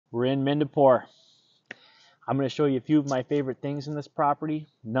We're in Midnapore. I'm going to show you a few of my favorite things in this property.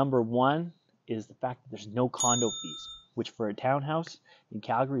 Number one is the fact that there's no condo fees, which for a townhouse in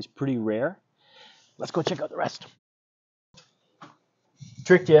Calgary is pretty rare. Let's go check out the rest.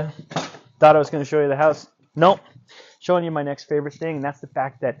 Tricked you. Thought I was going to show you the house. Nope. Showing you my next favorite thing, and that's the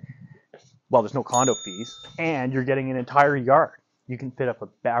fact that, well, there's no condo fees, and you're getting an entire yard. You can fit up a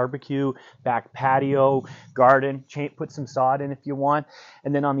barbecue, back patio, garden, put some sod in if you want.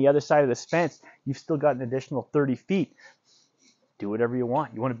 And then on the other side of this fence, you've still got an additional 30 feet. Do whatever you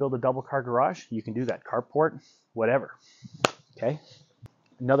want. You want to build a double car garage? You can do that. Carport, whatever. Okay.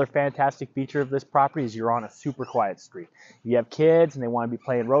 Another fantastic feature of this property is you're on a super quiet street. If you have kids and they want to be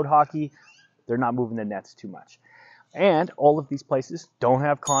playing road hockey, they're not moving the nets too much. And all of these places don't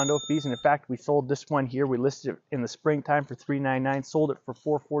have condo fees. And in fact, we sold this one here. We listed it in the springtime for $399, sold it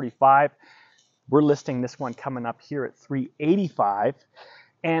for $445. We're listing this one coming up here at $385.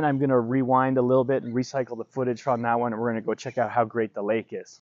 And I'm going to rewind a little bit and recycle the footage from that one. And we're going to go check out how great the lake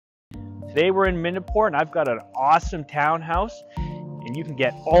is. Today we're in Midnapore, and I've got an awesome townhouse. And you can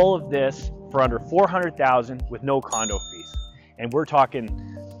get all of this for under $400,000 with no condo fees. And we're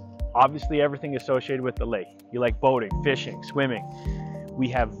talking obviously everything associated with the lake. You like boating, fishing, swimming. We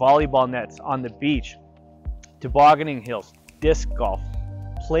have volleyball nets on the beach, tobogganing hills, disc golf,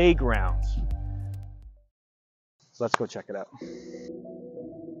 playgrounds. So let's go check it out.